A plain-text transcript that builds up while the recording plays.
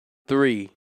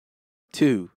3,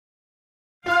 2.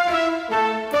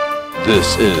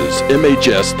 This is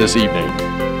MHS This Evening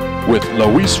with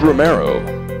Luis Romero.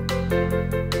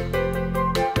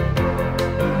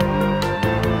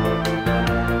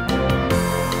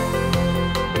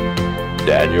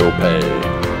 Daniel Pay.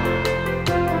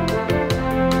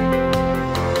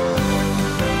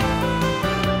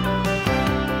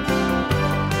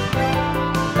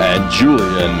 And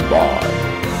Julian Bond.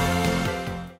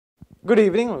 Good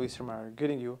evening, Luis Romero.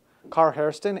 Good evening, you.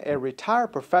 Hairston, a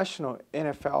retired professional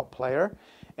NFL player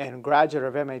and graduate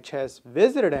of MHS,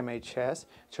 visited MHS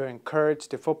to encourage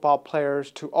the football players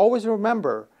to always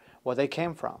remember where they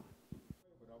came from.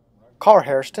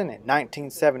 Hairston, a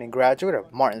 1970 graduate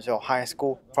of Martinsville High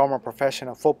School, former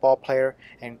professional football player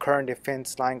and current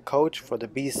defense line coach for the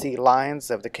BC Lions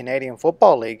of the Canadian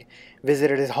Football League,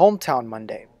 visited his hometown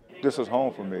Monday. This is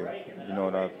home for me, you know,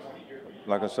 and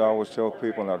like I said, I always tell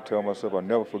people, and I tell myself, I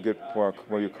never forget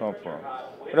where you come from.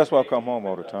 And that's why I come home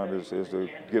all the time, is to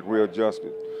get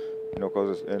readjusted, you know,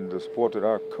 because in the sport that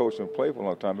I coached and played for a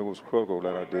long time, it was critical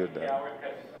that I did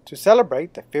that. To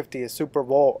celebrate the 50th Super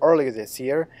Bowl earlier this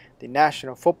year, the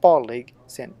National Football League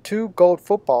sent 2 gold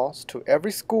footballs to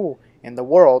every school in the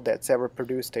world that's ever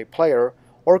produced a player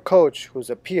or coach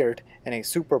who's appeared in a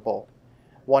Super Bowl.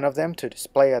 One of them to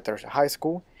display at their high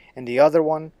school, and the other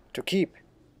one to keep.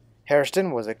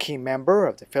 Hairston was a key member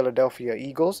of the Philadelphia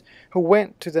Eagles who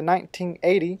went to the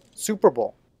 1980 Super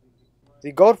Bowl.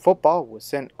 The gold football was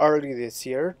sent early this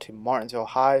year to Martinsville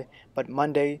High, but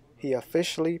Monday he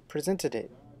officially presented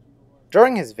it.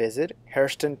 During his visit,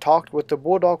 Hairston talked with the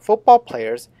Bulldog football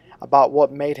players about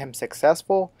what made him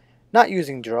successful, not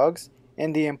using drugs,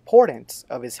 and the importance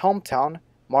of his hometown,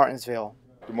 Martinsville.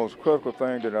 The most critical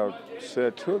thing that I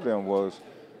said to them was,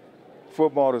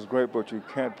 football is great, but you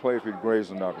can't play if your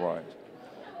grades are not right.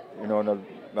 You know, and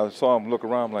I saw him look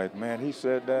around like, man, he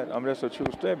said that. I mean, that's a true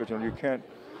statement. You know,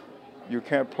 you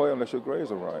can't play unless your grades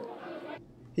are right.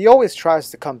 He always tries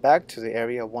to come back to the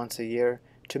area once a year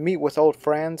to meet with old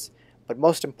friends, but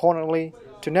most importantly,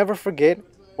 to never forget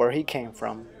where he came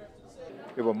from.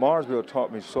 Yeah, but Martinsville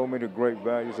taught me so many great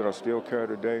values that I still carry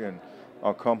today, and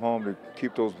I'll come home to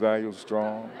keep those values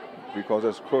strong because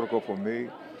that's critical for me.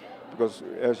 Because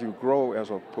as you grow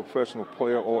as a professional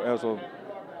player or as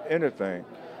anything,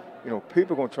 you know,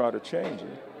 people are going to try to change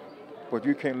you. But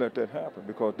you can't let that happen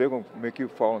because they're going to make you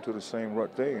fall into the same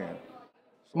rut they're in.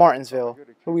 Martinsville,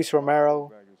 Luis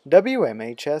Romero,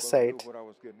 WMHS 8.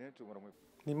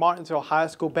 The Martinsville High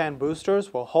School Band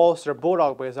Boosters will host their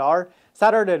Bulldog Bazaar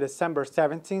Saturday, December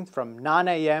 17th from 9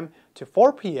 a.m. to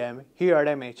 4 p.m. here at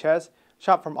MHS.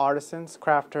 Shop from artisans,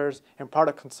 crafters, and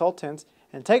product consultants,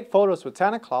 and take photos with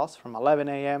Santa Claus from 11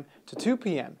 a.m. to 2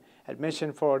 p.m.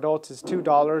 Admission for adults is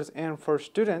 $2 and for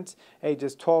students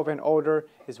ages 12 and older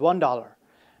is $1.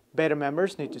 Beta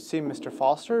members need to see Mr.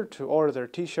 Foster to order their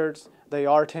t-shirts. They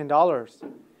are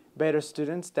 $10. Beta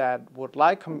students that would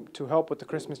like to help with the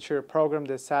Christmas cheer program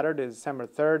this Saturday, December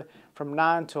 3rd from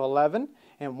 9 to 11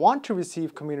 and want to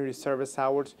receive community service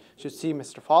hours should see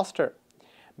Mr. Foster.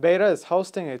 Beta is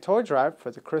hosting a toy drive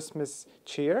for the Christmas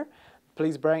cheer.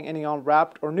 Please bring any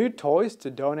unwrapped or new toys to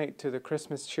donate to the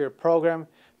Christmas cheer program.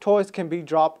 Toys can be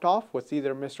dropped off with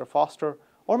either Mr. Foster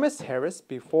or Miss Harris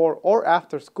before or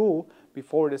after school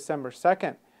before December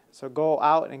 2nd. So go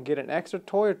out and get an extra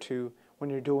toy or two when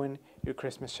you're doing your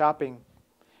Christmas shopping.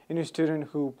 Any student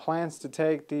who plans to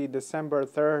take the December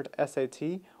 3rd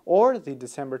SAT or the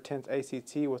December 10th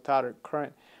ACT without a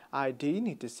current ID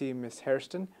need to see Miss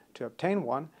Hairston to obtain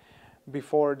one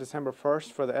before December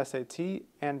 1st for the SAT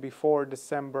and before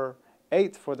December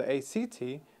 8th for the ACT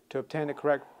to obtain the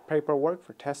correct paperwork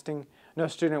for testing. No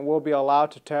student will be allowed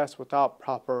to test without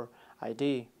proper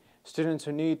ID. Students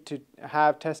who need to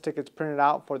have test tickets printed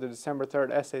out for the December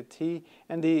 3rd SAT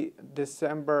and the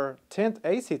December 10th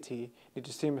ACT need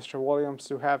to see Mr. Williams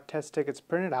to have test tickets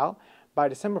printed out by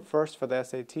December 1st for the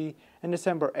SAT and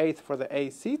December 8th for the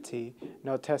ACT.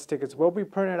 No test tickets will be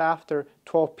printed after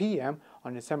 12 p.m.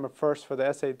 on December 1st for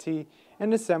the SAT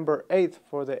and December 8th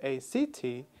for the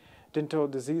ACT. Dental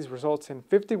disease results in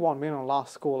 51 million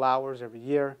lost school hours every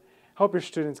year. Help your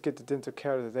students get the dental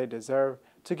care that they deserve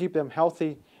to keep them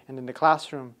healthy and in the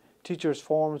classroom. Teachers'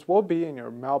 forms will be in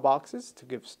your mailboxes to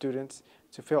give students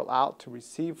to fill out to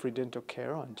receive free dental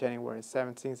care on January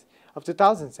 17th of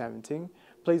 2017.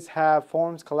 Please have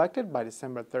forms collected by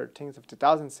December 13th of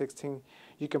 2016.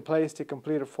 You can place the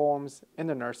completed forms in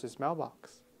the nurse's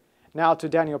mailbox. Now to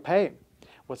Daniel Pay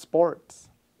with sports.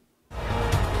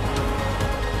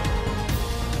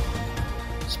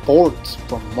 Sports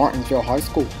from Martinsville High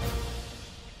School.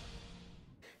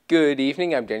 Good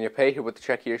evening, I'm Daniel Pay here with the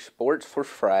Check Your Sports for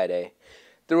Friday.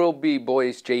 There will be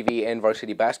boys JV and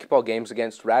varsity basketball games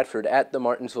against Radford at the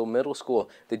Martinsville Middle School.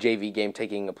 The JV game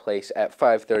taking place at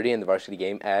 5:30 and the varsity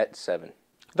game at 7.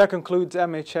 That concludes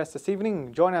MHS this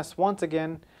evening. Join us once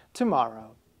again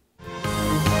tomorrow.